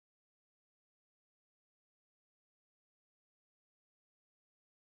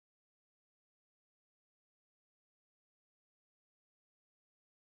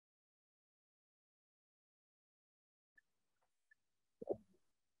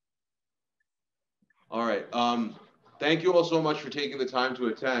All right. Thank you all so much for taking the time to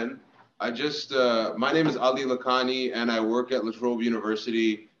attend. My name is Ali Lakhani, and I work at Trobe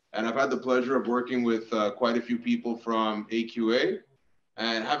University. And I've had the pleasure of working with quite a few people from AQA.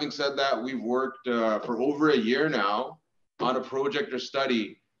 And having said that, we've worked for over a year now on a project or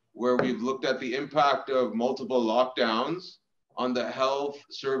study where we've looked at the impact of multiple lockdowns on the health,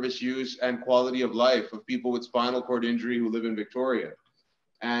 service use, and quality of life of people with spinal cord injury who live in Victoria.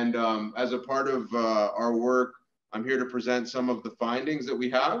 And as a part of our work, I'm here to present some of the findings that we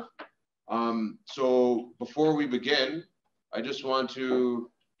have. So before we begin, I just want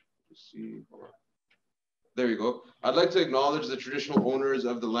to see. There you go. I'd like to acknowledge the traditional owners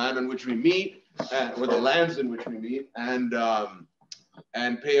of the land on which we meet, or the lands in which we meet, and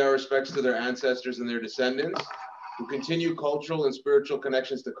pay our respects to their ancestors and their descendants who continue cultural and spiritual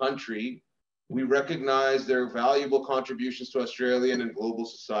connections to country. We recognize their valuable contributions to Australian and global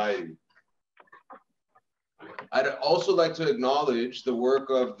society. I'd also like to acknowledge the work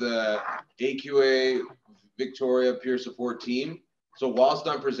of the AQA Victoria peer support team. So whilst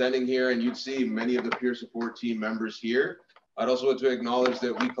I'm presenting here, and you'd see many of the peer support team members here, I'd also like to acknowledge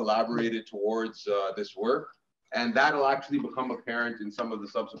that we collaborated towards this work. And that'll actually become apparent in some of the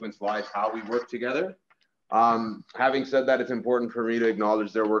subsequent slides, how we work together. Having said that, it's important for me to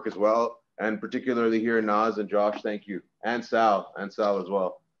acknowledge their work as well. And particularly here, Naz and Josh, thank you. And Sal as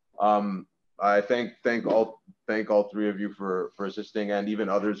well. I thank all three of you for assisting, and even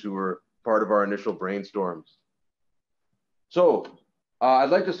others who were part of our initial brainstorms. So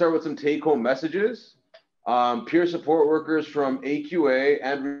I'd like to start with some take-home messages. Peer support workers from AQA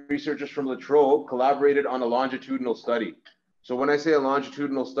and researchers from La Trobe collaborated on a longitudinal study. So when I say a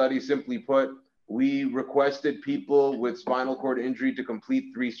longitudinal study, simply put, we requested people with spinal cord injury to complete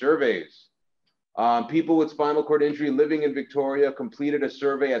 3 surveys. People with spinal cord injury living in Victoria completed a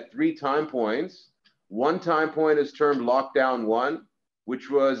survey at 3 time points. One time point is termed Lockdown 1, which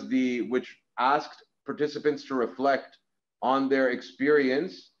asked participants to reflect on their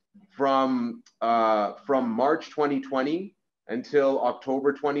experience from March 2020 until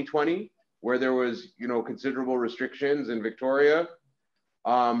October 2020, where there was considerable restrictions in Victoria.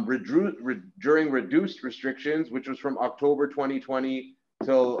 During reduced restrictions, which was from October 2020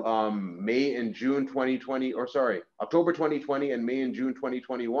 till May and June 2020, or sorry, October 2020 and May and June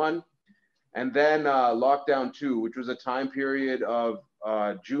 2021. And then Lockdown 2, which was a time period of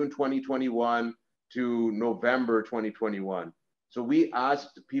June 2021 to November 2021. So we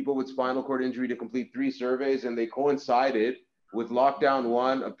asked people with spinal cord injury to complete 3 surveys, and they coincided with Lockdown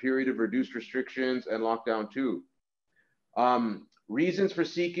 1, a period of reduced restrictions, and Lockdown 2. Reasons for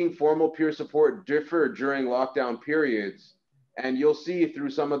seeking formal peer support differ during lockdown periods. And you'll see through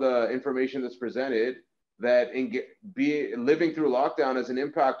some of the information that's presented that living through lockdown has an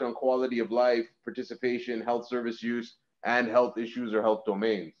impact on quality of life, participation, health service use, and health issues or health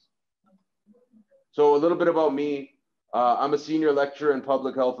domains. So a little bit about me. I'm a senior lecturer in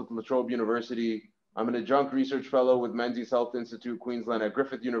public health at Trobe University. I'm an adjunct research fellow with Menzies Health Institute, Queensland at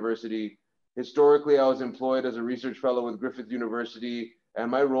Griffith University. Historically, I was employed as a research fellow with Griffith University, and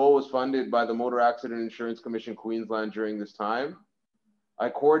my role was funded by the Motor Accident Insurance Commission Queensland during this time. I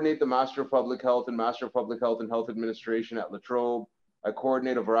coordinate the Master of Public Health and Master of Public Health and Health Administration at La Trobe. I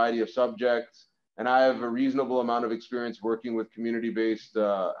coordinate a variety of subjects, and I have a reasonable amount of experience working with community-based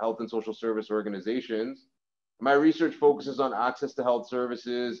health and social service organizations. My research focuses on access to health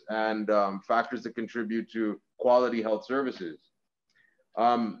services and factors that contribute to quality health services.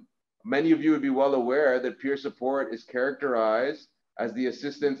 Many of you would be well aware that peer support is characterized as the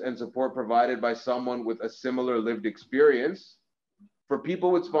assistance and support provided by someone with a similar lived experience. For people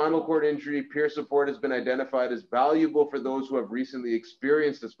with spinal cord injury, peer support has been identified as valuable for those who have recently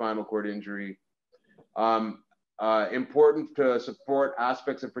experienced a spinal cord injury, important to support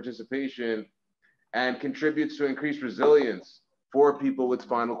aspects of participation, and contributes to increased resilience for people with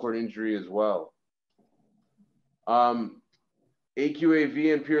spinal cord injury as well.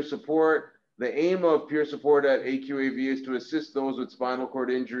 AQAV and peer support. The aim of peer support at AQAV is to assist those with spinal cord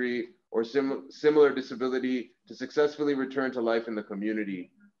injury or similar disability to successfully return to life in the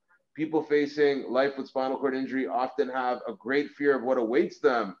community. People facing life with spinal cord injury often have a great fear of what awaits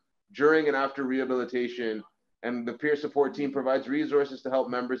them during and after rehabilitation, and the peer support team provides resources to help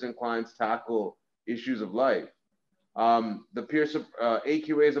members and clients tackle issues of life.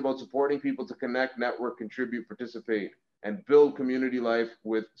 AQA is about supporting people to connect, network, contribute, participate, and build community life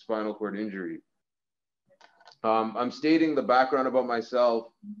with spinal cord injury. I'm stating the background about myself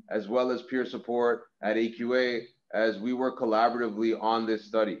as well as peer support at AQA as we work collaboratively on this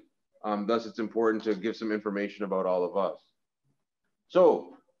study. Thus, it's important to give some information about all of us.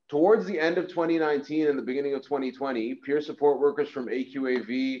 So Towards the end of 2019 and the beginning of 2020, peer support workers from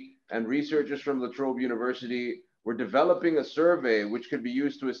AQAV and researchers from Trobe University were developing a survey which could be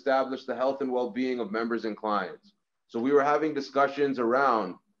used to establish the health and well-being of members and clients. So we were having discussions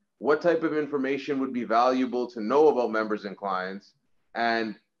around what type of information would be valuable to know about members and clients,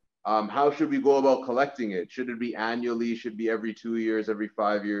 and how should we go about collecting it? Should it be annually? Should it be every 2 years, every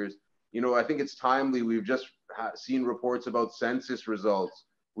 5 years? You know, I think it's timely. We've just seen reports about census results.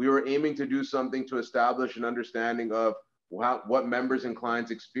 We were aiming to do something to establish an understanding of what members and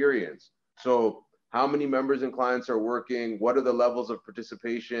clients experience. So how many members and clients are working? What are the levels of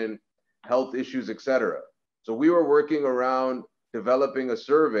participation, health issues, etc. So we were working around developing a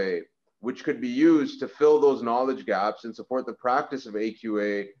survey which could be used to fill those knowledge gaps and support the practice of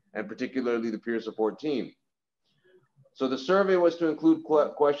AQA and particularly the peer support team. So the survey was to include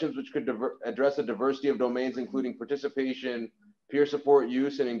questions which could address a diversity of domains, including participation, peer support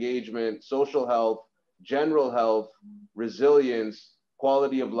use and engagement, social health, general health, resilience,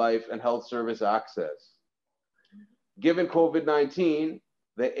 quality of life, and health service access. Given COVID-19,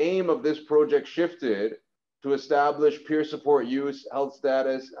 the aim of this project shifted to establish peer support use, health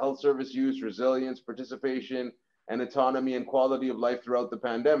status, health service use, resilience, participation, and autonomy and quality of life throughout the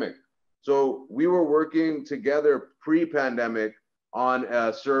pandemic. So we were working together pre-pandemic on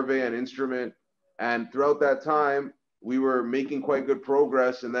a survey and instrument, and throughout that time, we were making quite good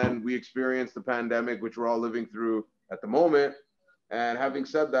progress, and then we experienced the pandemic, which we're all living through at the moment. And having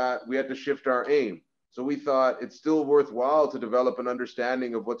said that, we had to shift our aim. So we thought it's still worthwhile to develop an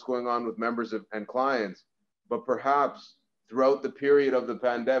understanding of what's going on with members and clients, but perhaps throughout the period of the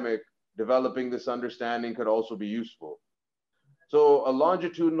pandemic, developing this understanding could also be useful. So a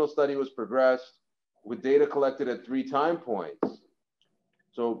longitudinal study was progressed with data collected at 3 time points.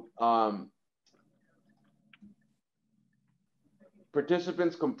 So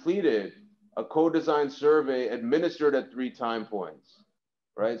participants completed a co-designed survey administered at 3 time points,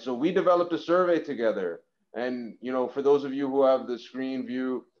 right? So we developed a survey together. And, you know, for those of you who have the screen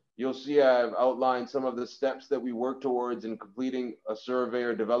view, you'll see I've outlined some of the steps that we work towards in completing a survey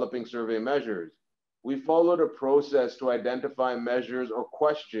or developing survey measures. We followed a process to identify measures or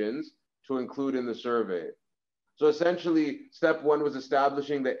questions to include in the survey. So essentially, step 1 was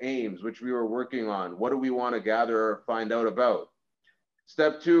establishing the aims, which we were working on. What do we want to gather or find out about?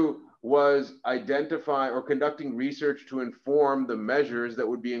 Step 2 was identify or conducting research to inform the measures that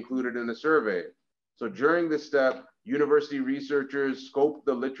would be included in the survey. So during this step, university researchers scoped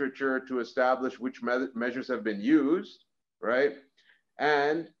the literature to establish which measures have been used, right?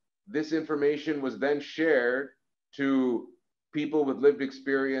 And this information was then shared to people with lived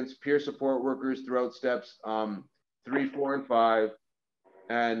experience, peer support workers throughout steps 3, 4, and 5.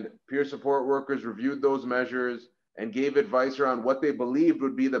 And peer support workers reviewed those measures and gave advice around what they believed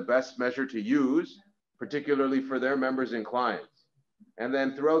would be the best measure to use, particularly for their members and clients. And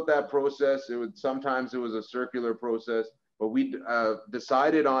then throughout that process, sometimes it was a circular process, but we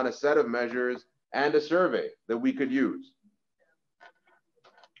decided on a set of measures and a survey that we could use.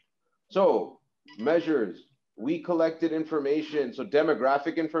 So measures, we collected information, so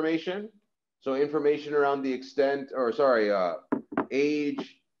demographic information, so information around the extent, or sorry,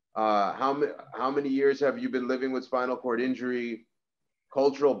 age, how many years have you been living with spinal cord injury,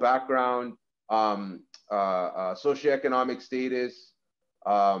 cultural background, socioeconomic status,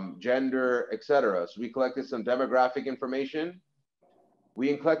 gender, etc. So we collected some demographic information.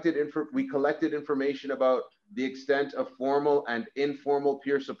 We collected information about the extent of formal and informal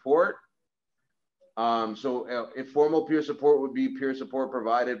peer support. So informal peer support would be peer support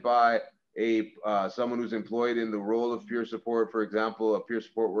provided by someone who's employed in the role of peer support, for example, a peer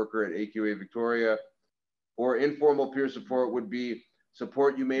support worker at AQA Victoria. Or informal peer support would be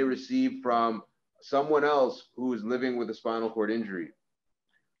support you may receive from someone else who is living with a spinal cord injury.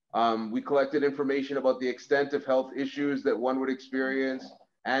 We collected information about the extent of health issues that one would experience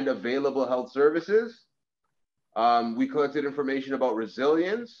and available health services. We collected information about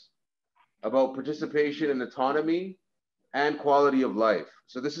resilience, about participation and autonomy, and quality of life.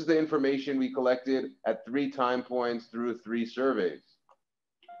 So this is the information we collected at 3 time points through 3 surveys.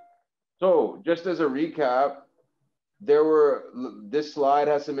 So just as a recap, this slide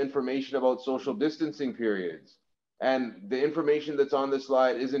has some information about social distancing periods. And the information that's on this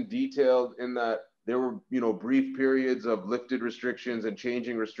slide isn't detailed in that there were, brief periods of lifted restrictions and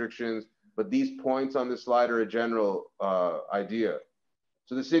changing restrictions, but these points on this slide are a general idea.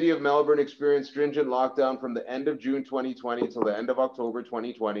 So the city of Melbourne experienced stringent lockdown from the end of June 2020 till the end of October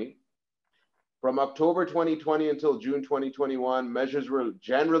 2020. From October 2020 until June 2021, measures were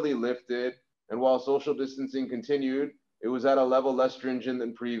generally lifted, and while social distancing continued, It was at a level less stringent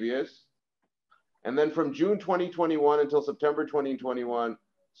than previous. And then from June 2021 until September 2021,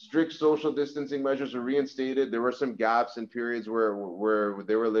 strict social distancing measures were reinstated. There were some gaps in periods where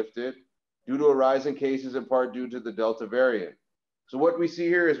they were lifted due to a rise in cases, in part due to the Delta variant. So what we see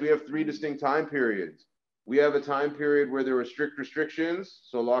here is we have three distinct time periods. We have a time period where there were strict restrictions,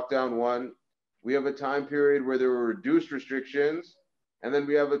 so lockdown 1. We have a time period where there were reduced restrictions, and then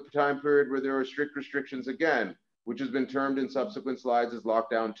we have a time period where there were strict restrictions again, which has been termed in subsequent slides as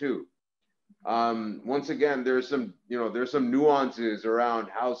lockdown 2. Once again, there's some nuances around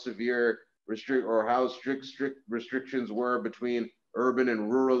how severe how strict restrictions were between urban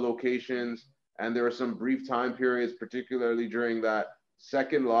and rural locations. And there were some brief time periods, particularly during that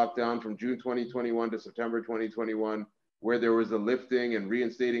second lockdown from June 2021 to September 2021, where there was a lifting and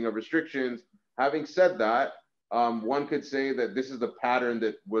reinstating of restrictions. Having said that, one could say that this is the pattern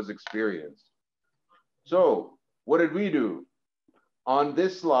that was experienced. So what did we do? On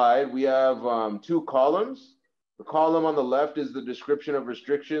this slide, we have two columns. The column on the left is the description of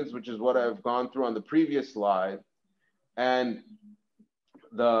restrictions, which is what I've gone through on the previous slide. And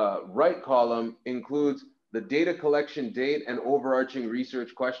the right column includes the data collection date and overarching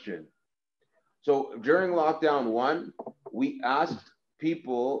research question. So during lockdown 1, we asked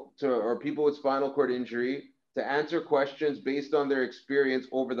people with spinal cord injury to answer questions based on their experience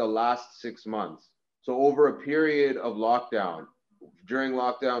over the last 6 months. So over a period of lockdown, during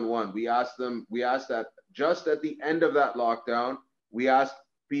lockdown 1, we asked that just at the end of that lockdown, we asked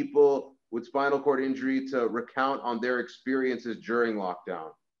people with spinal cord injury to recount on their experiences during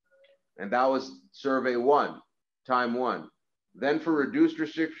lockdown. And that was survey 1, time 1. Then for reduced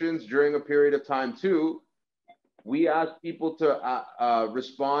restrictions during a period of time 2, we asked people to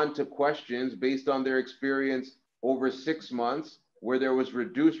respond to questions based on their experience over 6 months where there was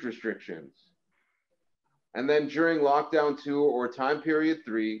reduced restrictions. And then during lockdown 2 or time period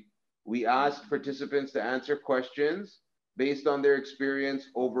 3, we asked participants to answer questions based on their experience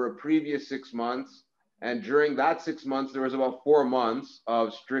over a previous 6 months. And during that 6 months, there was about 4 months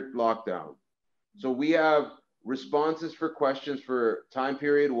of strict lockdown. So we have responses for questions for time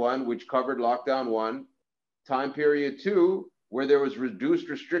period 1, which covered lockdown 1, time period 2, where there was reduced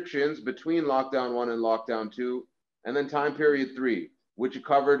restrictions between lockdown 1 and lockdown 2, and then time period 3, which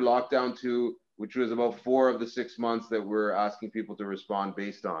covered lockdown 2, which was about 4 of the 6 months that we're asking people to respond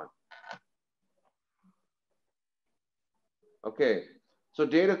based on. Okay, so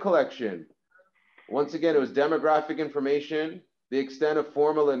data collection. Once again, it was demographic information, the extent of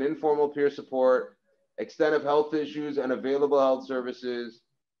formal and informal peer support, extent of health issues and available health services,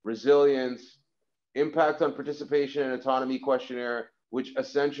 resilience, impact on participation and autonomy questionnaire, which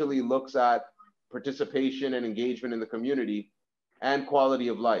essentially looks at participation and engagement in the community, and quality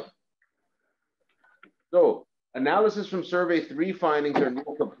of life. So analysis from survey 3 findings are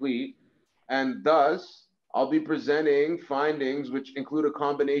not complete, and thus I'll be presenting findings which include a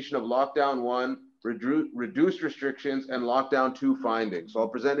combination of lockdown 1, reduced restrictions, and lockdown 2 findings. So I'll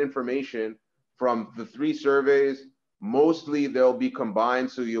present information from the 3 surveys. Mostly they'll be combined,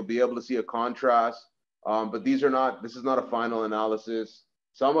 so you'll be able to see a contrast, but this is not a final analysis.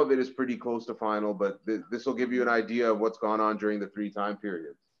 Some of it is pretty close to final, but this will give you an idea of what's gone on during the 3 time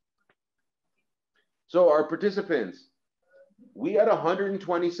periods. So our participants, we had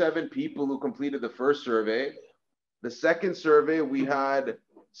 127 people who completed the first survey. The second survey, we had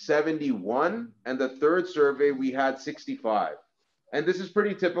 71, and the third survey, we had 65. And this is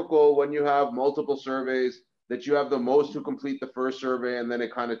pretty typical when you have multiple surveys, that you have the most who complete the first survey and then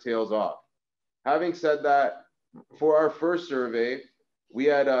it kind of tails off. Having said that, for our first survey, we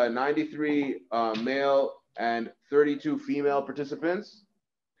had 93 male and 32 female participants.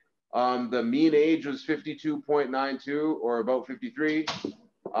 The mean age was 52.92 or about 53.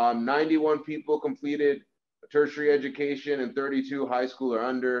 91 people completed tertiary education and 32 high school or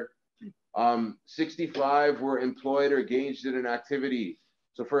under. 65 were employed or engaged in an activity.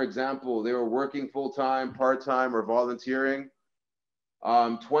 So for example, they were working full-time, part-time, or volunteering.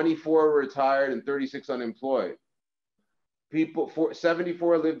 24 were retired and 36 unemployed.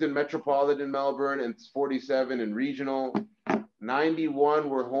 74 lived in metropolitan Melbourne and 47 in regional. 91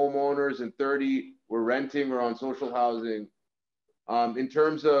 were homeowners and 30 were renting or on social housing. In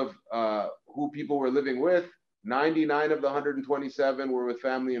terms of who people were living with, 99 of the 127 were with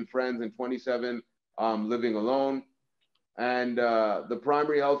family and friends and 27 living alone. And the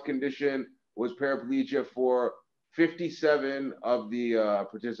primary health condition was paraplegia for 57 of the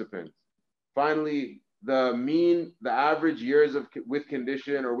participants. Finally, the average years with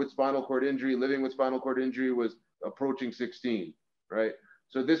condition or with spinal cord injury, living with spinal cord injury, was approaching 16, right?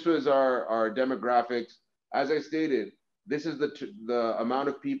 So this was our demographics. As I stated, this is the amount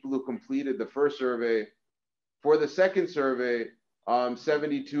of people who completed the first survey. For the second survey,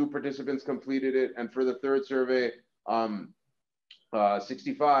 72 participants completed it, and for the third survey,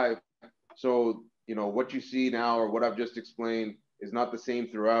 65. So, you know, what you see now or what I've just explained is not the same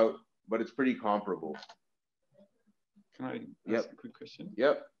throughout, but it's pretty comparable. Can I ask a quick question?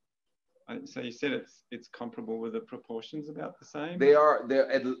 Yep. So you said it's comparable with the proportions about the same? They are.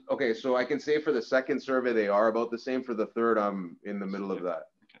 Okay, so I can say for the second survey, they are about the same. For the third, I'm in the middle of that.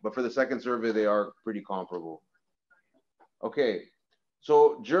 Okay. But for the second survey, they are pretty comparable. Okay,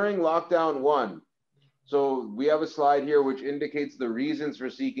 so during lockdown 1, so we have a slide here which indicates the reasons for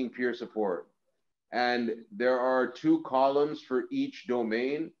seeking peer support. And there are 2 columns for each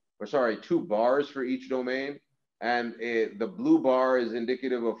domain, or sorry, 2 bars for each domain. And the blue bar is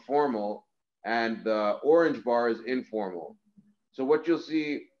indicative of formal, and the orange bar is informal. So what you'll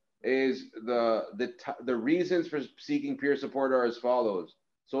see is the reasons for seeking peer support are as follows: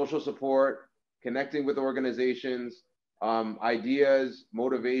 social support, connecting with organizations, ideas,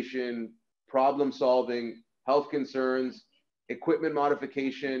 motivation, problem solving, health concerns, equipment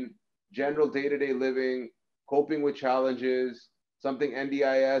modification, general day-to-day living, coping with challenges, something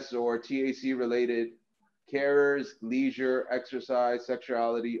NDIS or TAC related, carers, leisure, exercise,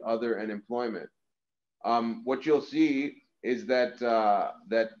 sexuality, other, and employment. What you'll see is that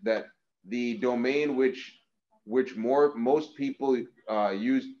the domain which most people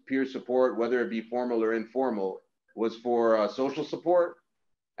use peer support, whether it be formal or informal, was for social support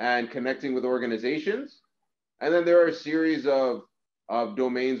and connecting with organizations. And then there are a series of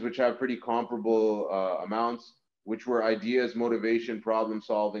domains which have pretty comparable amounts, which were ideas, motivation, problem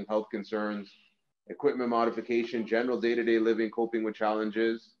solving, health concerns, equipment modification, general day-to-day living, coping with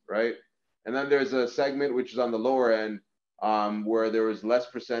challenges, right? And then there's a segment which is on the lower end where there was less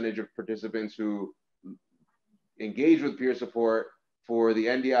percentage of participants who engage with peer support for the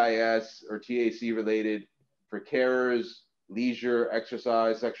NDIS or TAC related, for carers, leisure,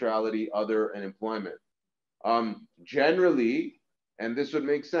 exercise, sexuality, other, and employment. Generally, and this would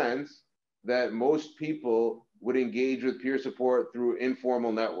make sense, that most people would engage with peer support through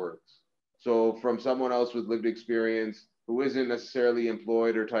informal networks. So from someone else with lived experience who isn't necessarily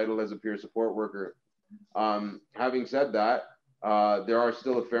employed or titled as a peer support worker. Having said that, there are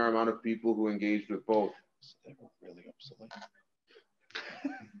still a fair amount of people who engaged with both. They were really obsolete.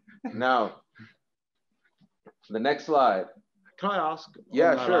 Now, the next slide. Can I ask?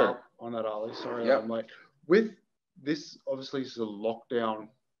 Yeah, sure. On that, Ali, sorry, yep. I'm late. With this, obviously, is the lockdown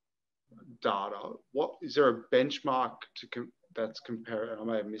data. What is there a benchmark that's compared? I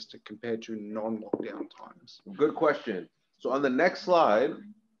may have missed it, compared to non-lockdown times. Good question. So on the next slide,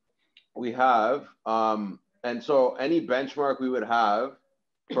 we have, and so any benchmark we would have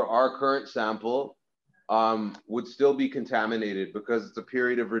for our current sample would still be contaminated because it's a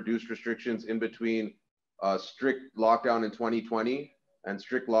period of reduced restrictions in between strict lockdown in 2020 and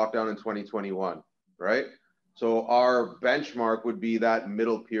strict lockdown in 2021, right? So our benchmark would be that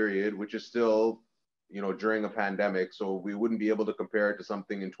middle period, which is still, you know, during a pandemic. So we wouldn't be able to compare it to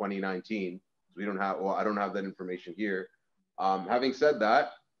something in 2019. So we don't have, well, I don't have that information here. Having said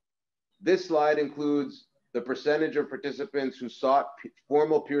that, this slide includes the percentage of participants who sought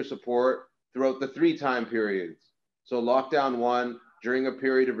formal peer support throughout the 3 time periods. So lockdown 1, during a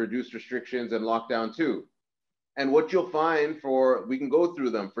period of reduced restrictions, and lockdown 2. And what you'll find we can go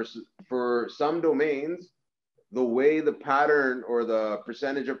through them, for some domains, the way the pattern or the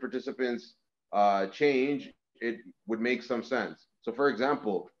percentage of participants change, it would make some sense. So for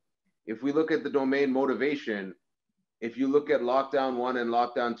example, if we look at the domain motivation, if you look at lockdown 1 and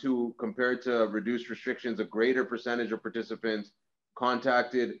lockdown 2 compared to reduced restrictions, a greater percentage of participants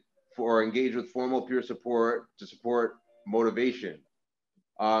contacted for or engaged with formal peer support to support motivation.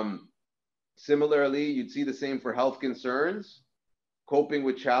 Similarly, you'd see the same for health concerns, coping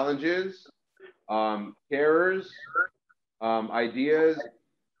with challenges, carers, ideas,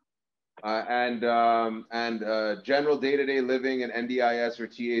 and general day-to-day living and NDIS or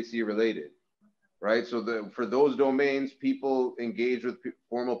TAC related, right? So for those domains, people engage with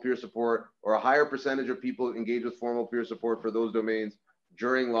formal peer support, or a higher percentage of people engage with formal peer support for those domains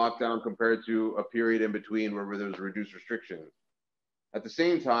during lockdown compared to a period in between where there was reduced restrictions. At the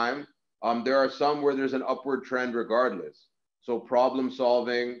same time, there are some where there's an upward trend regardless. So problem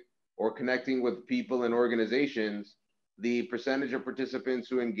solving or connecting with people and organizations, the percentage of participants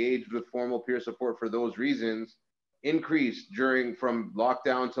who engaged with formal peer support for those reasons increased from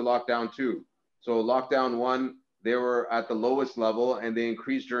lockdown to lockdown 2. So lockdown 1, they were at the lowest level and they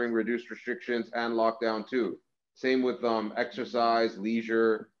increased during reduced restrictions and lockdown 2. Same with exercise,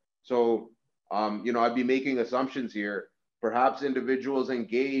 leisure. So, you know, I'd be making assumptions here, Perhaps individuals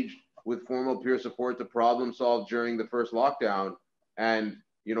engaged with formal peer support to problem solve during the first lockdown and,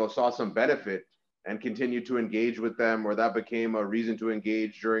 you know, saw some benefit and continued to engage with them, or that became a reason to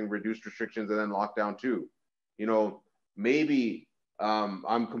engage during reduced restrictions and then lockdown too. You know, maybe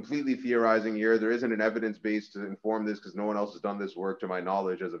I'm completely theorizing here. There isn't an evidence base to inform this because no one else has done this work to my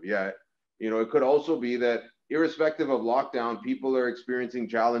knowledge as of yet. You know, it could also be that irrespective of lockdown, people are experiencing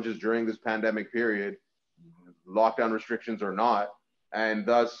challenges during this pandemic period, lockdown restrictions or not, and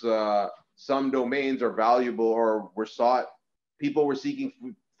thus some domains are valuable or were sought. People were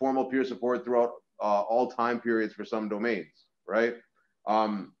seeking formal peer support throughout all time periods for some domains, right?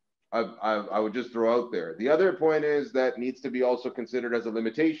 I would just throw out there. The other point is that needs to be also considered as a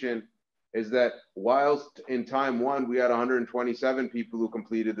limitation is that whilst in time one, we had 127 people who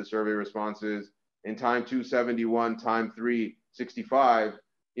completed the survey responses, in time two, 71, time three, 65,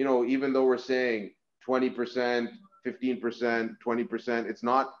 you know, even though we're saying 20%, 15%, 20%, it's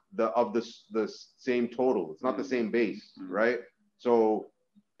not the same total. It's not the same base, right? So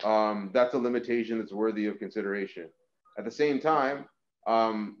that's a limitation that's worthy of consideration. At the same time,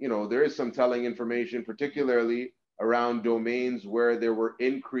 you know, there is some telling information, particularly around domains where there were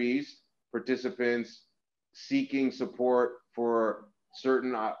increased participants seeking support for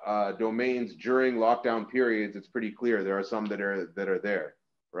certain domains during lockdown periods. It's pretty clear there are some that are there,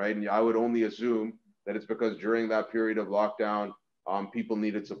 right? And I would only assume that it's because during that period of lockdown, people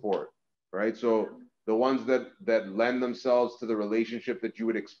needed support, right? So the ones that lend themselves to the relationship that you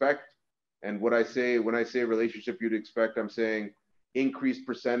would expect, and when I say relationship you'd expect, I'm saying increased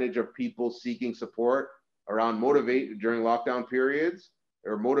percentage of people seeking support around motivate during lockdown periods,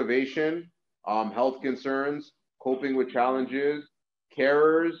 or motivation, health concerns, coping with challenges,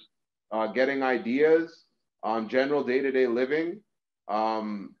 carers, getting ideas, general day-to-day living.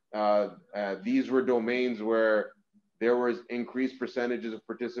 These were domains where there was increased percentages of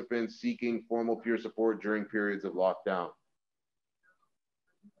participants seeking formal peer support during periods of lockdown.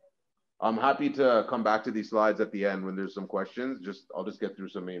 I'm happy to come back to these slides at the end when there's some questions. I'll just get through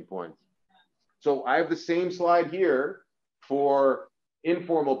some main points. So I have the same slide here for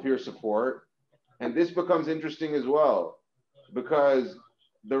informal peer support. And this becomes interesting as well, because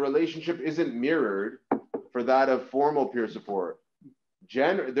the relationship isn't mirrored for that of formal peer support.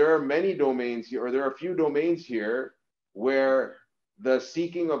 There are many domains here, or there are a few domains here where the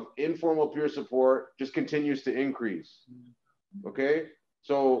seeking of informal peer support just continues to increase, okay?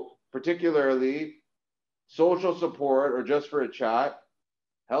 So particularly social support or just for a chat,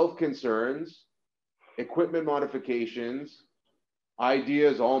 health concerns, equipment modifications,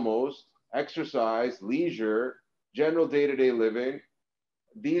 ideas almost, exercise, leisure, general day-to-day living.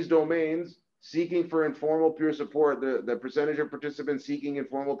 These domains seeking for informal peer support, the percentage of participants seeking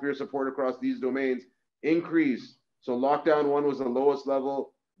informal peer support across these domains increased. So lockdown one was the lowest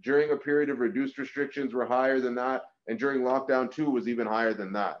level. During a period of reduced restrictions were higher than that. And during lockdown two was even higher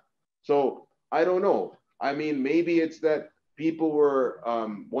than that. So I don't know. I mean, maybe it's that people were,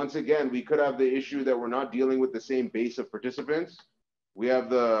 once again, we could have the issue that we're not dealing with the same base of participants. We have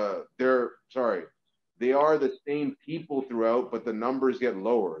they are the same people throughout, but the numbers get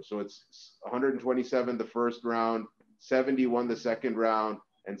lower. So it's 127 the first round, 71 the second round,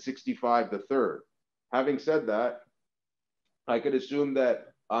 and 65 the third. Having said that, I could assume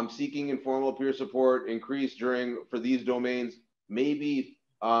that seeking informal peer support increased for these domains. Maybe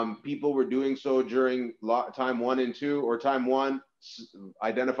people were doing so during time 1 and 2, or time 1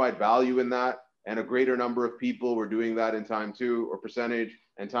 identified value in that, and a greater number of people were doing that in time 2, or percentage,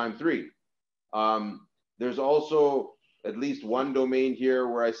 and time 3. There's also at least one domain here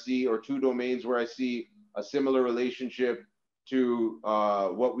where I see, or two domains where I see a similar relationship to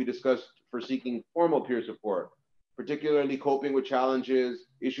what we discussed for seeking formal peer support, particularly coping with challenges,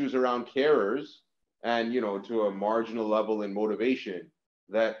 issues around carers, and, you know, to a marginal level in motivation,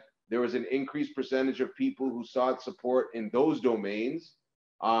 that there was an increased percentage of people who sought support in those domains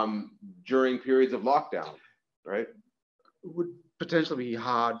during periods of lockdown, right? It would potentially be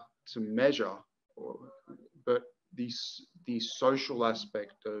hard to measure, but the social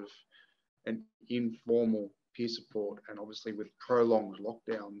aspect of an informal peer support, and obviously with prolonged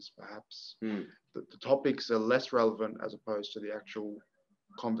lockdowns, perhaps the topics are less relevant as opposed to the actual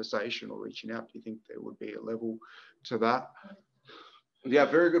conversation or reaching out. Do you think there would be a level to that? Yeah,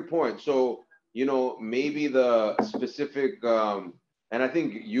 very good point. So, you know, maybe the specific, and I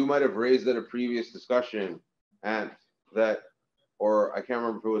think you might have raised at a previous discussion, and that, or I can't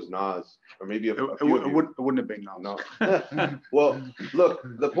remember if it was Nas, or maybe it wouldn't have been Nas. No. Well, look,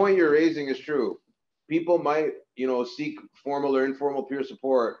 the point you're raising is true. People might, you know, seek formal or informal peer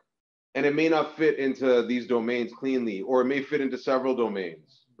support and it may not fit into these domains cleanly, or it may fit into several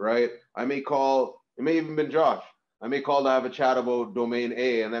domains, right? I may call, it may even been Josh. I may call to have a chat about domain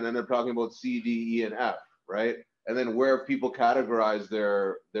A and then end up talking about C, D, E, and F, right? And then where people categorize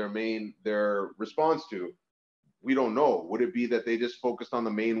their response to, we don't know. Would it be that they just focused on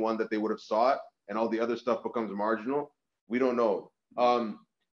the main one that they would have sought and all the other stuff becomes marginal? We don't know.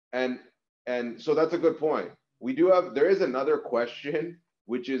 And so that's a good point. We do have, there is another question,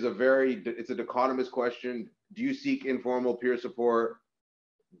 which is it's a dichotomous question. Do you seek informal peer support?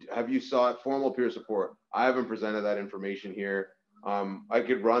 Have you sought formal peer support? I haven't presented that information here.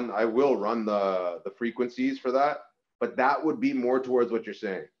 I will run the frequencies for that, but that would be more towards what you're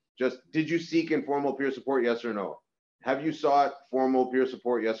saying. Just, did you seek informal peer support? Yes or no? Have you sought formal peer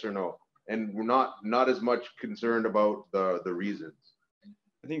support? Yes or no? And we're not as much concerned about the reasons.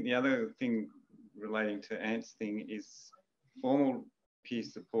 I think the other thing relating to Ant's thing is formal peer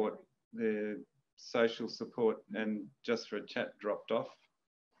support, the social support, and just for a chat dropped off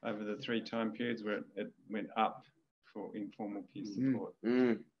over the 3 time periods where it went up for informal peer support.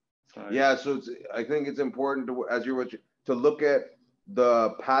 So, yeah, so I think it's important to look at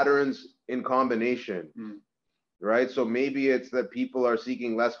the patterns in combination, right? So maybe it's that people are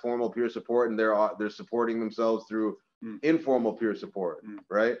seeking less formal peer support and they're supporting themselves through informal peer support,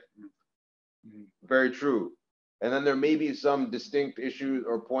 right? Very true. And then there may be some distinct issues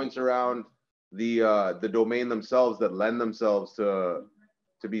or points around the domain themselves that lend themselves to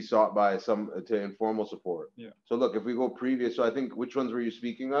be sought by to informal support. Yeah. So look, if we go previous, so I think, which ones were you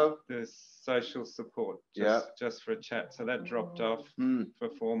speaking of? The social support, just for a chat. So that dropped off for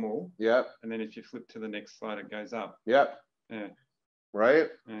formal. Yeah. And then if you flip to the next slide, it goes up. Yeah. Yeah. Right?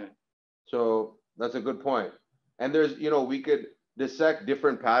 Yeah. So that's a good point. And there's, we could dissect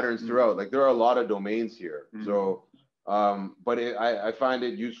different patterns throughout. Like there are a lot of domains here. So, but I find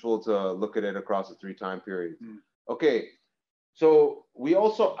it useful to look at it across the 3 time periods. Okay. So we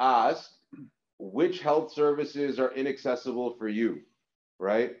also asked which health services are inaccessible for you,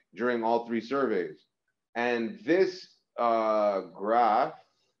 right? During all 3 surveys. And this graph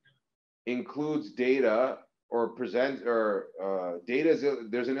includes data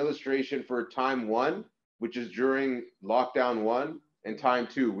there's an illustration for time 1, which is during lockdown 1, and time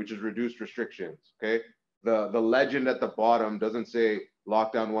 2, which is reduced restrictions, okay? The legend at the bottom doesn't say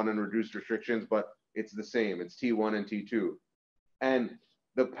lockdown 1 and reduced restrictions, but it's the same. It's T1 and T2. And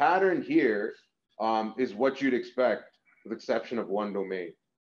the pattern here is what you'd expect, with exception of one domain.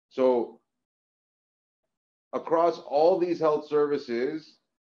 So across all these health services,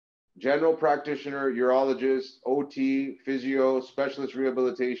 general practitioner, urologist, OT, physio, specialist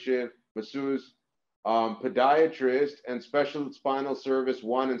rehabilitation, masseuse, podiatrist, and special spinal service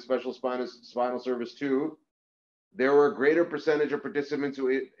 1 and special spinal service 2, there were a greater percentage of participants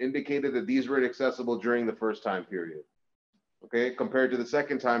who indicated that these were inaccessible during the first time period, okay, compared to the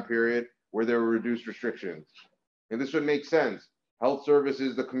second time period where there were reduced restrictions. And this would make sense. Health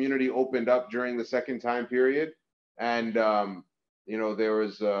services, the community opened up during the second time period, and there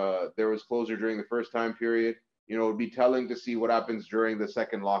was closure during the first time period. It would be telling to see what happens during the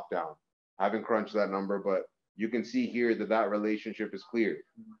second lockdown. I haven't crunched that number, but you can see here that relationship is clear,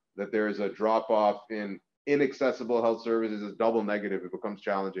 that there is a drop off in inaccessible health services. Is double negative. It becomes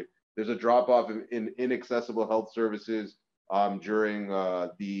challenging. There's a drop off in inaccessible health services during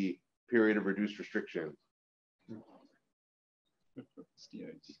the period of reduced restrictions.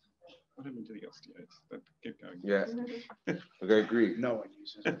 Osteoids. What happened to the osteoids? But keep going. Yeah. Okay, agreed. No one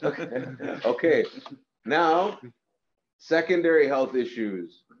uses it. Okay. Now, secondary health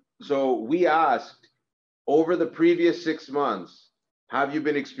issues. So we asked, over the previous 6 months, have you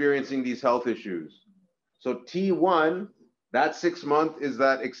been experiencing these health issues? So T1, that 6 month is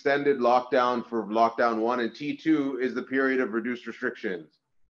that extended lockdown for lockdown 1, and T2 is the period of reduced restrictions.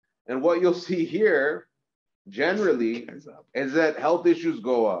 And what you'll see here, generally, is that health issues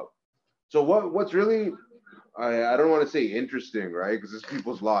go up. So what's really, I don't want to say interesting, right? Because it's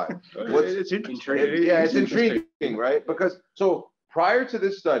people's lives. It's interesting. Yeah, it's intriguing, right? Because so prior to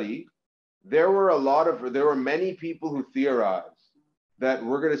this study, there were many people who theorized that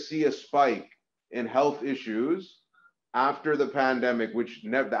we're going to see a spike in health issues after the pandemic, which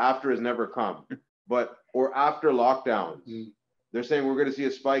the after has never come, or after lockdowns. They're saying we're going to see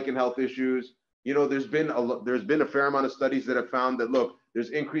a spike in health issues. There's been a fair amount of studies that have found that, look,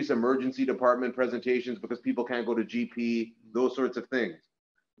 there's increased emergency department presentations because people can't go to GP, those sorts of things.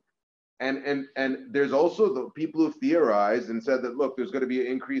 And there's also the people who theorized and said that, look, there's going to be an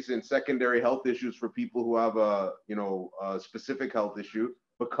increase in secondary health issues for people who have a specific health issue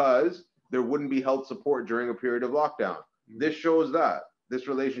because there wouldn't be health support during a period of lockdown. This shows that this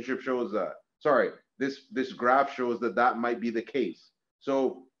relationship shows that. Sorry, this graph shows that that might be the case.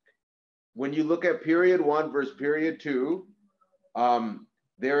 So when you look at period 1 versus period 2,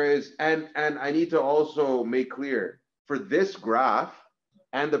 there is, and I need to also make clear, for this graph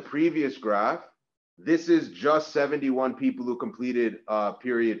and the previous graph, this is just 71 people who completed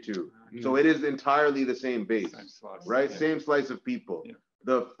period 2. So it is entirely the same base, right? Yeah. Same slice of people. Yeah.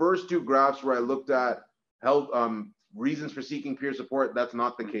 The first 2 graphs where I looked at health, reasons for seeking peer support, that's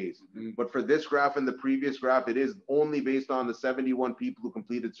not the case. But for this graph and the previous graph, it is only based on the 71 people who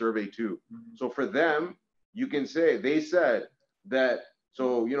completed survey 2. So for them, you can say, they said that,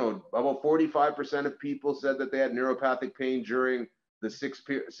 so, you know, about 45% of people said that they had neuropathic pain during the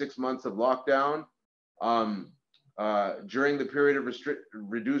 6 months of lockdown. During the period of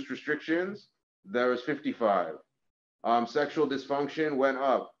reduced restrictions, there was 55. Sexual dysfunction went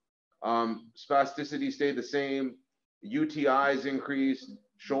up. Spasticity stayed the same. UTIs increased.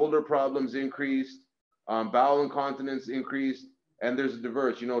 Shoulder problems increased. Bowel incontinence increased. And there's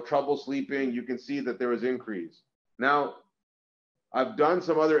diverse, you know, trouble sleeping. You can see that there was increase. Now, I've done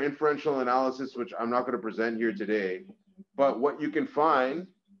some other inferential analysis, which I'm not going to present here today. But what you can find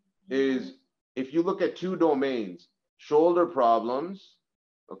is, if you look at 2 domains, shoulder problems,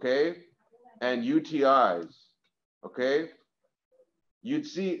 okay, and UTIs, okay, you'd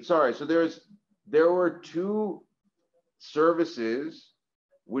see, sorry, so there were 2 services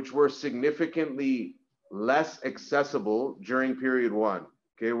which were significantly less accessible during period 1,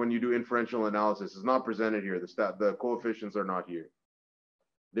 okay, when you do inferential analysis. It's not presented here, the coefficients are not here.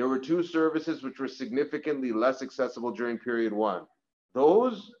 There were 2 services which were significantly less accessible during period 1.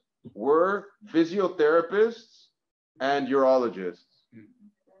 Those were physiotherapists and urologists,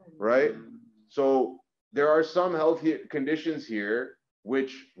 right? So there are some health conditions here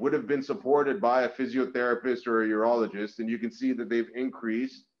which would have been supported by a physiotherapist or a urologist, and you can see that they've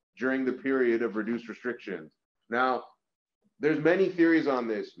increased during the period of reduced restrictions. Now, there's many theories on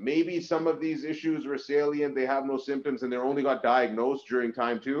this. Maybe some of these issues were salient, they have no symptoms, and they only got diagnosed during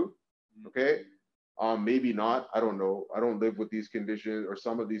time 2, okay? Maybe not, I don't know. I don't live with these conditions, or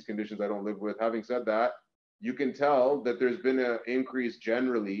some of these conditions I don't live with. Having said that, you can tell that there's been an increase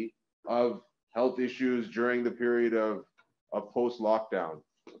generally of health issues during the period of post-lockdown,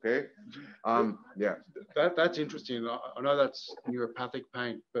 okay? Yeah. That's interesting. I know that's neuropathic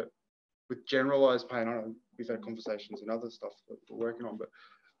pain, but with generalized pain, I know we've had conversations and other stuff that we're working on, but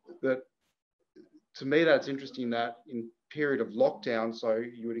that, to me, that's interesting that in period of lockdown, so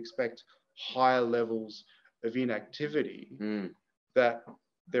you would expect higher levels of inactivity, that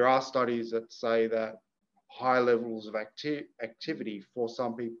there are studies that say that high levels of activity for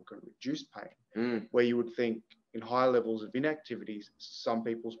some people can reduce pain, where you would think in high levels of inactivity, some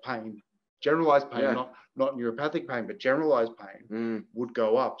people's pain, generalized pain, not neuropathic pain, but generalized pain would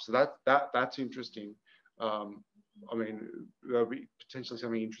go up. So that's interesting. I mean, that'll be potentially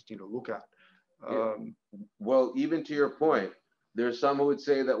something interesting to look at. Well, even to your point, there's some who would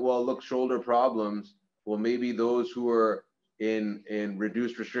say that, well, look, shoulder problems, well, maybe those who are in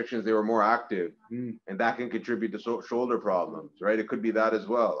reduced restrictions, they were more active, and that can contribute to shoulder problems, right? It could be that as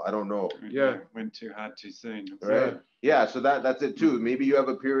well. I don't know. Yeah, went too hard too soon. Right. Yeah, so that's it too. Maybe you have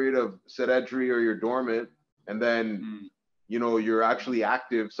a period of sedentary or you're dormant, and then you know, you're actually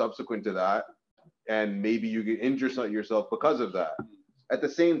active subsequent to that, and maybe you get injure yourself because of that. At the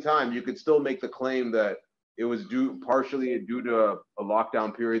same time, you could still make the claim that it was partially due to a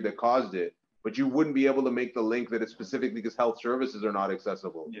lockdown period that caused it, but you wouldn't be able to make the link that it's specifically because health services are not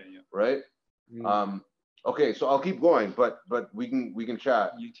accessible. Right? Okay, so I'll keep going, but we can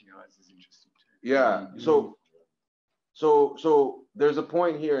chat. UTIs is interesting too. Yeah. So there's a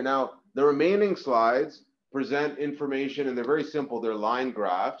point here. Now, the remaining slides present information, and they're very simple. They're line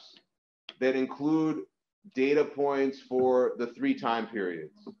graphs that include data points for the 3 time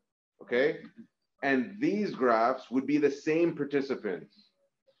periods. Okay? And these graphs would be the same participants.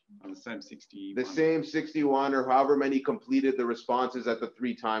 On the same 61. The same 61, or however many completed the responses at the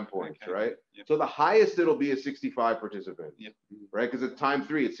 3 time points, right? Yep. So the highest it'll be is 65 participants, right? Because at time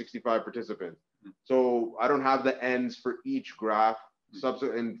 3, it's 65 participants. So I don't have the ends for each graph.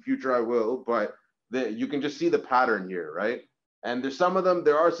 In future I will, but you can just see the pattern here, right? And there's some of them,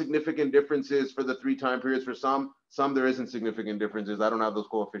 there are significant differences for the 3 time periods for some there isn't significant differences. I don't have those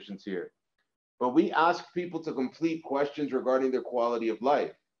coefficients here. But we ask people to complete questions regarding their quality of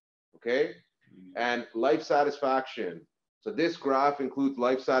life. Okay, and life satisfaction. So this graph includes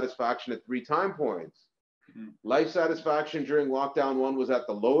life satisfaction at 3 time points. Life satisfaction during lockdown 1 was at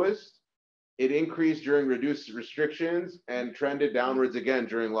the lowest. It increased during reduced restrictions and trended downwards again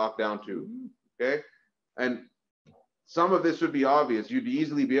during lockdown 2. Okay, and some of this would be obvious. You'd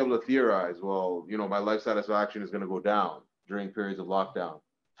easily be able to theorize, well, you know, my life satisfaction is going to go down during periods of lockdown.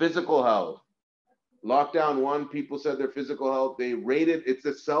 Physical health. Lockdown 1, people said their physical health, they rated, it's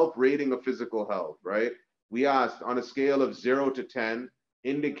a self-rating of physical health, right? We asked on a scale of 0 to 10,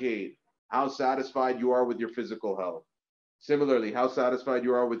 indicate how satisfied you are with your physical health. Similarly, how satisfied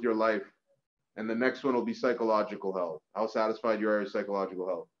you are with your life. And the next one will be psychological health. How satisfied you are with psychological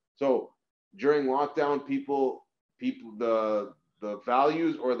health. So during lockdown, the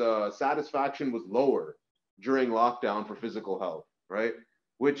values or the satisfaction was lower during lockdown for physical health, right?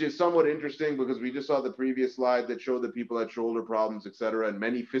 Which is somewhat interesting because we just saw the previous slide that showed that people had shoulder problems, et cetera, and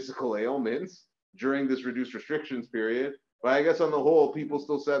many physical ailments during this reduced restrictions period. But I guess on the whole, people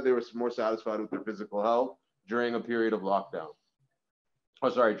still said they were more satisfied with their physical health during a period of lockdown. Oh,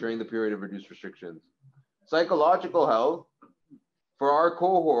 sorry, during the period of reduced restrictions. Psychological health for our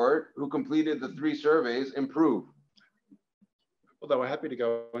cohort who completed the 3 surveys improved. Well, they were happy to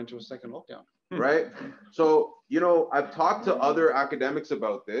go into a second lockdown. Right? So, you know, I've talked to other academics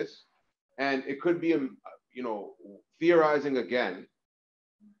about this, and it could be, you know, theorizing again.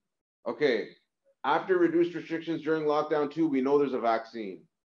 Okay, after reduced restrictions during lockdown 2, we know there's a vaccine.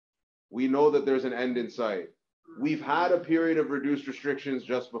 We know that there's an end in sight. We've had a period of reduced restrictions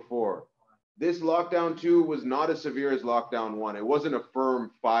just before. This lockdown 2 was not as severe as lockdown 1. It wasn't a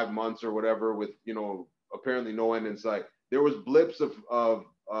firm 5 months or whatever with, you know, apparently no end in sight. There was blips of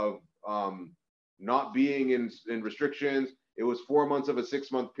not being in restrictions. It was 4 months of a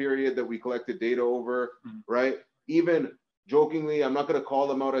 6-month period that we collected data over, right? Even jokingly, I'm not going to call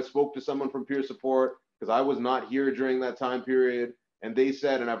them out. I spoke to someone from peer support because I was not here during that time period. And they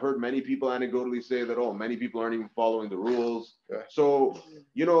said, and I've heard many people anecdotally say that, oh, many people aren't even following the rules. Yeah. So,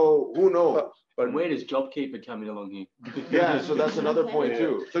 you know, who knows? But where does JobKeeper come in along here? Yeah, so that's another point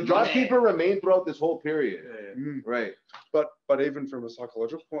too. So JobKeeper remained throughout this whole period, right? But even from a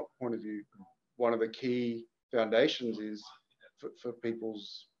psychological point of view, one of the key foundations is for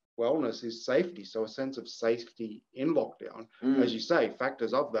people's wellness is safety. So a sense of safety in lockdown, as you say,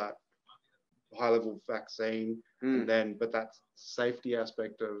 factors of that high level vaccine, and then but that safety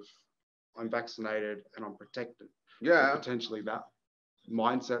aspect of I'm vaccinated and I'm protected. Yeah, so potentially that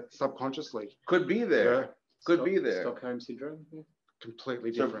mindset subconsciously could be there. Yeah. Could be there. Stockholm syndrome. Yeah.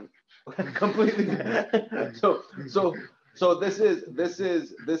 Completely different. Completely. So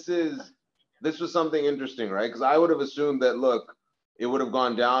this was something interesting, right? Because I would have assumed that look, it would have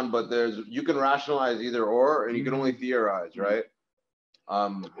gone down, but you can rationalize either or, and you can only theorize, right?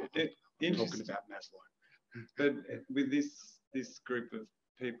 Interesting about Maslow. But with this group of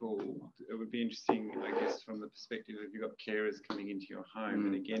people, it would be interesting, I guess, from the perspective of you've got carers coming into your home.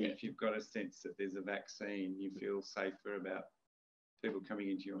 And again, if you've got a sense that there's a vaccine, you feel safer about people coming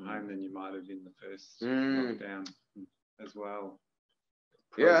into your home than you might have in the first lockdown as well.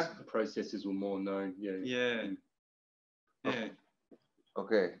 Yeah. The processes were more known. Yeah.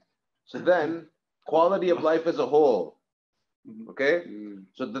 Okay. So then, quality of life as a whole. Okay.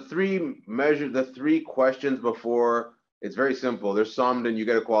 So the 3 questions before, it's very simple. They're summed and you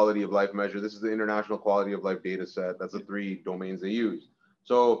get a quality of life measure. This is the International Quality of Life data set. That's the 3 domains they use.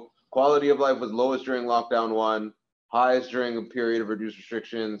 So quality of life was lowest during lockdown 1, highest during a period of reduced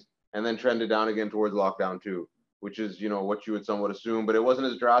restrictions, and then trended down again towards lockdown 2, which is, you know, what you would somewhat assume, but it wasn't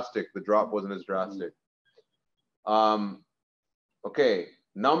as drastic. The drop wasn't as drastic. Okay,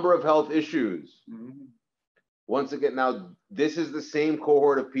 number of health issues. Once again, now this is the same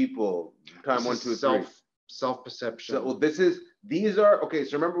cohort of people. Time 1, 2, 3. Self-perception. So these are okay.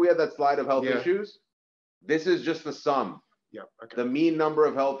 So remember we had that slide of health issues. This is just the sum. Yeah. Okay. The mean number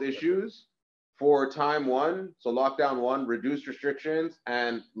of health issues for time 1. So lockdown 1, reduced restrictions,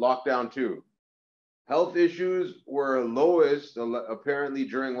 and lockdown 2. Health issues were lowest apparently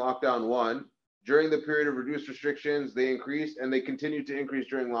during lockdown 1. During the period of reduced restrictions, they increased, and they continued to increase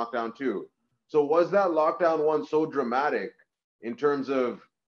during lockdown 2. So was that lockdown 1 so dramatic in terms of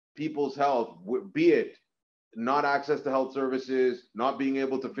people's health, be it not access to health services, not being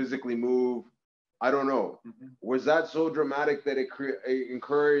able to physically move? I don't know. Was that so dramatic that it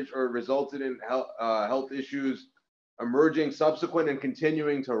encouraged or resulted in health issues emerging subsequent and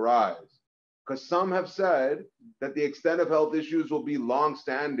continuing to rise? Because some have said that the extent of health issues will be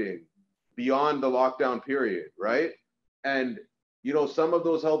long-standing beyond the lockdown period, right? And, you know, some of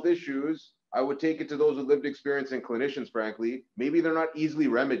those health issues, I would take it to those with lived experience and clinicians, frankly, maybe they're not easily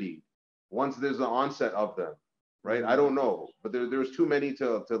remedied once there's the onset of them, right? I don't know, but there's too many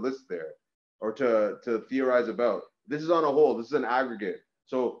to list there or to theorize about. This is on a whole, this is an aggregate.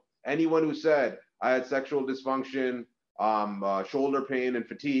 So anyone who said, I had sexual dysfunction, shoulder pain and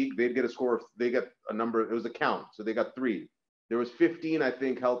fatigue, they'd get a score, they get a number, it was a count. So they got 3. There was 15, I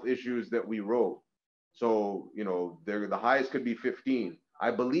think, health issues that we wrote. So, you know, the highest could be 15.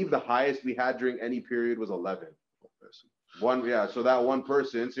 I believe the highest we had during any period was 11. Yeah, so that one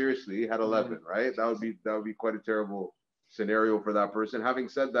person seriously had 11, right? That would be quite a terrible scenario for that person. Having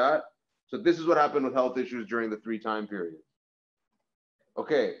said that, so this is what happened with health issues during the 3 time periods.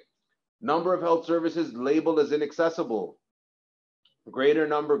 Okay, number of health services labeled as inaccessible. Greater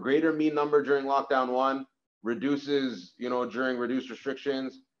mean number during lockdown 1, reduces, you know, during reduced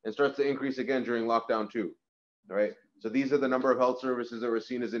restrictions, and starts to increase again during lockdown 2, right? So these are the number of health services that were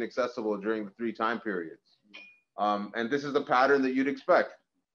seen as inaccessible during the 3 time periods. And this is the pattern that you'd expect.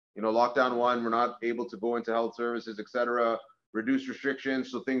 You know, lockdown 1, we're not able to go into health services, etc. Reduce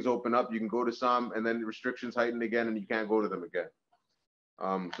restrictions, so things open up, you can go to some, and then restrictions heighten again, and you can't go to them again.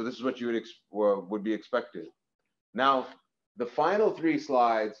 So this is what you would be expected. Now, the final 3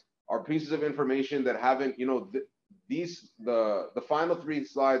 slides are pieces of information that haven't, you know, the final 3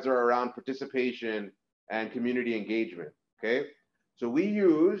 slides are around participation and community engagement. Okay, so we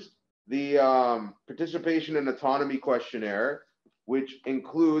used the participation and autonomy questionnaire, which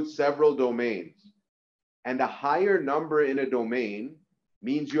includes several domains, and a higher number in a domain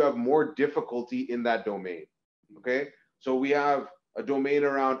means you have more difficulty in that domain. Okay, so we have a domain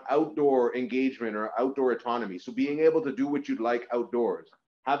around outdoor engagement or outdoor autonomy. So being able to do what you'd like outdoors,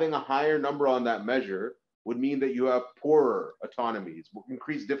 having a higher number on that measure would mean that you have poorer autonomies,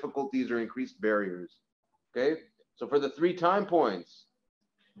 increased difficulties or increased barriers. Okay, so for the 3 time points,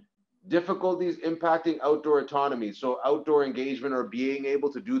 difficulties impacting outdoor autonomy, so outdoor engagement or being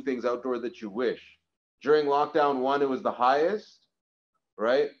able to do things outdoor that you wish. During lockdown 1, it was the highest,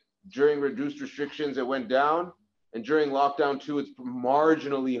 right? During reduced restrictions, it went down. And during lockdown 2, it's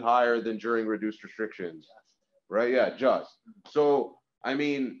marginally higher than during reduced restrictions, right? Yeah, just. So, I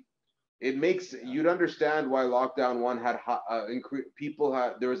mean, it makes, you'd understand why lockdown 1 had,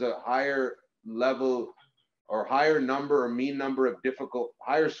 there was a higher level or higher number or mean number of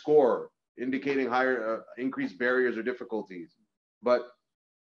higher score, indicating higher increased barriers or difficulties. But,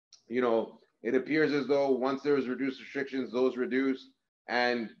 you know, it appears as though once there was reduced restrictions, those reduced,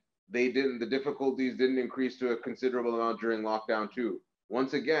 and the difficulties didn't increase to a considerable amount during lockdown 2.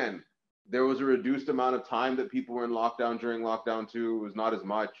 Once again, there was a reduced amount of time that people were in lockdown during lockdown 2. It was not as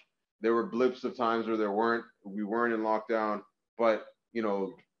much. There were blips of times where we weren't in lockdown, but, you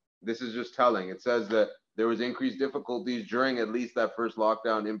know, this is just telling. It says that there was increased difficulties during at least that first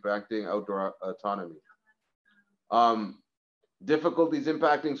lockdown impacting outdoor autonomy. Difficulties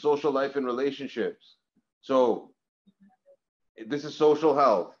impacting social life and relationships. So this is social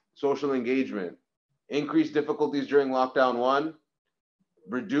health, social engagement. Increased difficulties during lockdown 1,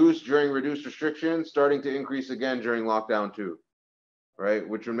 reduced during reduced restrictions, starting to increase again during lockdown 2, right?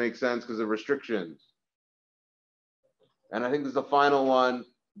 Which would make sense because of restrictions. And I think this is the final one,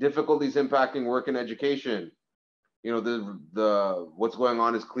 difficulties impacting work and education. You know, what's going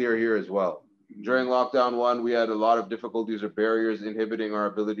on is clear here as well. During lockdown 1, we had a lot of difficulties or barriers inhibiting our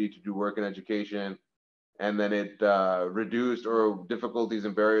ability to do work and education. And then it reduced, or difficulties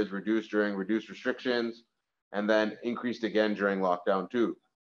and barriers reduced during reduced restrictions, and then increased again during lockdown 2.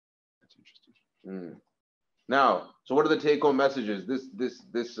 That's interesting. Now, so what are the take-home messages?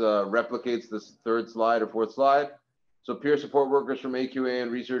 This replicates this 3rd slide or 4th slide. So peer support workers from AQA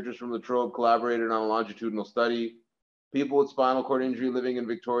and researchers from the Trobe collaborated on a longitudinal study. People with spinal cord injury living in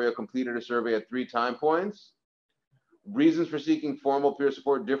Victoria completed a survey at 3 time points. Reasons for seeking formal peer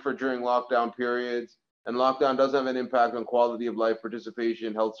support differ during lockdown periods, and lockdown does have an impact on quality of life,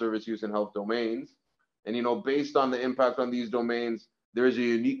 participation, health service use, and health domains. And, you know, based on the impact on these domains, there is a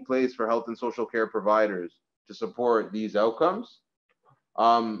unique place for health and social care providers to support these outcomes.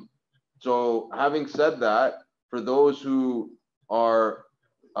 So having said that, for those who are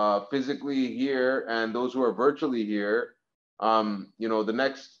physically here and those who are virtually here, you know, the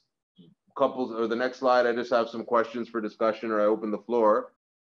next slide, I just have some questions for discussion, or I open the floor.